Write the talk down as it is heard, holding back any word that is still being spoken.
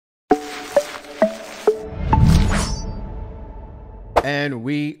And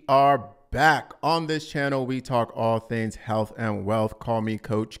we are back. On this channel, we talk all things health and wealth. Call me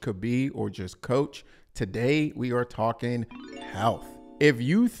Coach Kabi or just Coach. Today, we are talking health. If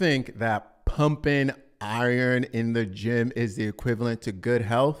you think that pumping iron in the gym is the equivalent to good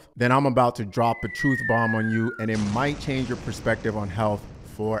health, then I'm about to drop a truth bomb on you, and it might change your perspective on health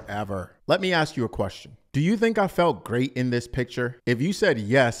forever. Let me ask you a question. Do you think I felt great in this picture? If you said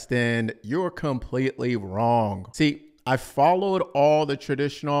yes, then you're completely wrong. See, I followed all the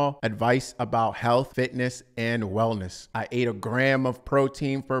traditional advice about health, fitness, and wellness. I ate a gram of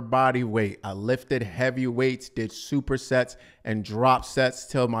protein for body weight. I lifted heavy weights, did supersets and drop sets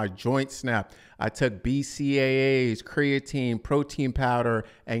till my joints snapped. I took BCAAs, creatine, protein powder,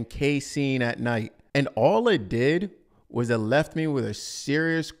 and casein at night. And all it did was it left me with a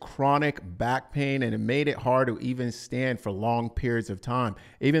serious chronic back pain, and it made it hard to even stand for long periods of time,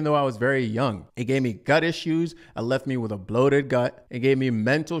 even though I was very young. It gave me gut issues. It left me with a bloated gut. It gave me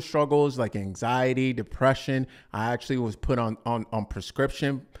mental struggles like anxiety, depression. I actually was put on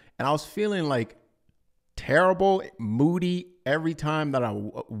prescription, and I was feeling like terrible, moody every time that I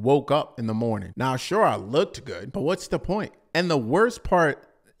woke up in the morning. Now, sure, I looked good, but what's the point? And the worst part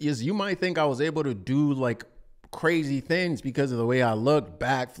is you might think I was able to do like crazy things because of the way I looked,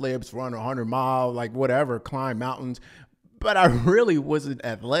 backflips, run 100 miles, like whatever, climb mountains. But I really wasn't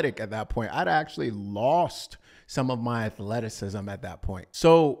athletic at that point. I'd actually lost some of my athleticism at that point.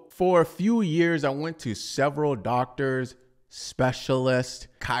 So for a few years, I went to several doctors, specialists,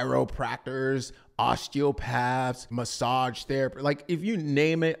 chiropractors, osteopaths, massage therapy. Like if you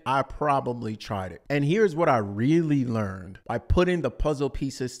name it, I probably tried it. And here's what I really learned by putting the puzzle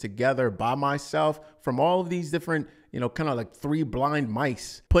pieces together by myself from all of these different, kind of like three blind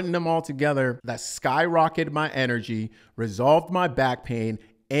mice, putting them all together, that skyrocketed my energy, resolved my back pain,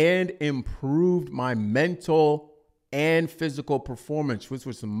 and improved my mental and physical performance, which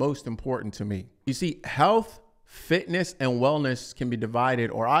was the most important to me. You see, health, fitness, and wellness can be divided,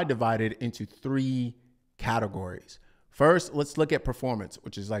 or I divided into three categories. First, let's look at performance,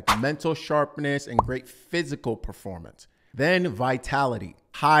 which is like mental sharpness and great physical performance. Then vitality,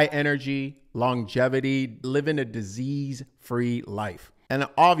 high energy, longevity, living a disease-free life. And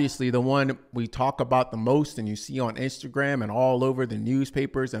obviously the one we talk about the most and you see on Instagram and all over the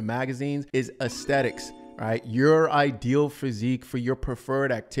newspapers and magazines is aesthetics, right? Your ideal physique for your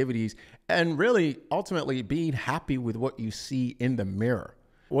preferred activities, and really ultimately being happy with what you see in the mirror.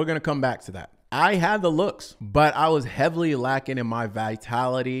 We're going to come back to that. I had the looks, but I was heavily lacking in my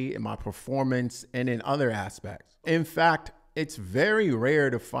vitality, in my performance, and in other aspects. In fact, it's very rare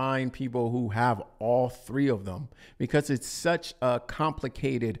to find people who have all three of them because it's such a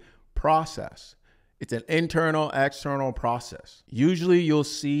complicated process. It's an internal, external process. Usually you'll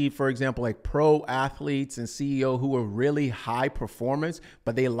see, for example, like pro athletes and CEO who are really high performance,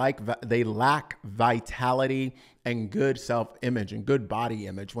 but they lack vitality and good self-image and good body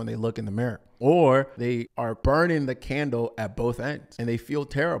image when they look in the mirror. Or they are burning the candle at both ends and they feel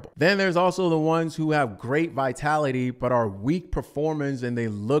terrible. Then there's also the ones who have great vitality, but are weak performance and they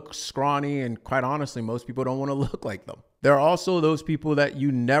look scrawny. And quite honestly, most people don't want to look like them. There are also those people that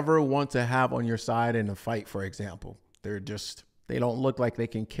you never want to have on your side in a fight, for example. They don't look like they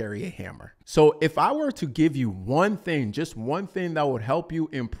can carry a hammer. So if I were to give you one thing, just one thing that would help you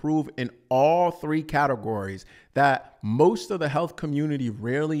improve in all three categories that most of the health community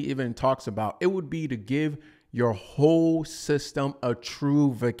rarely even talks about, it would be to give your whole system a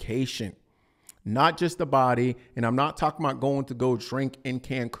true vacation. Not just the body, and I'm not talking about going to go drink in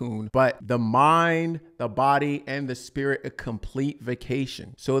Cancun, but the mind, the body, and the spirit, a complete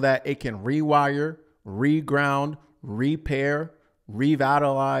vacation so that it can rewire, reground, repair,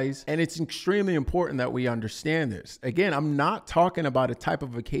 revitalize. And it's extremely important that we understand this. Again, I'm not talking about a type of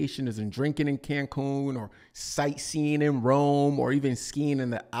vacation as in drinking in Cancun or sightseeing in Rome or even skiing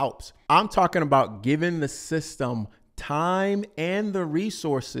in the Alps. I'm talking about giving the system time and the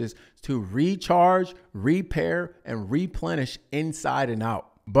resources to recharge, repair, and replenish inside and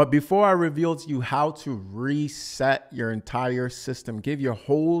out. But before I reveal to you how to reset your entire system, give your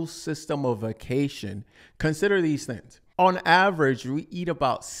whole system a vacation, consider these things. On average, we eat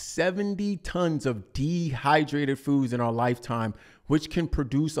about 70 tons of dehydrated foods in our lifetime, which can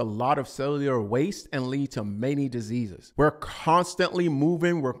produce a lot of cellular waste and lead to many diseases. We're constantly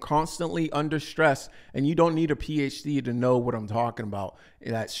moving, we're constantly under stress, and you don't need a PhD to know what I'm talking about.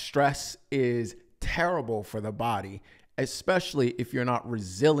 That stress is terrible for the body, especially if you're not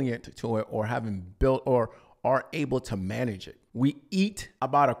resilient to it or haven't built or are able to manage it. We eat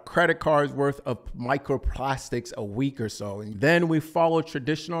about a credit card's worth of microplastics a week or so. And then we follow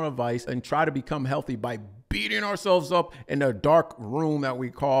traditional advice and try to become healthy by beating ourselves up in a dark room that we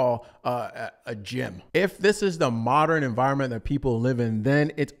call a gym. If this is the modern environment that people live in,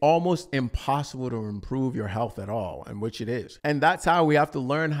 then it's almost impossible to improve your health at all, and which it is. And that's how we have to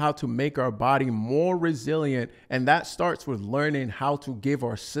learn how to make our body more resilient. And that starts with learning how to give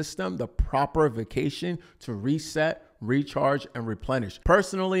our system the proper vacation to reset, recharge, and replenish.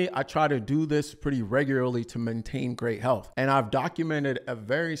 Personally, I try to do this pretty regularly to maintain great health. And I've documented a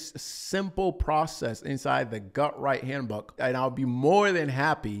very simple process inside the Gut Right Handbook, and I'll be more than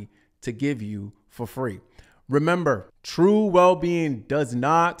happy to give you for free. Remember, true well-being does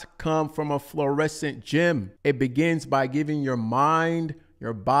not come from a fluorescent gym. It begins by giving your mind,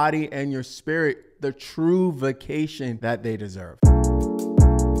 your body, and your spirit the true vacation that they deserve.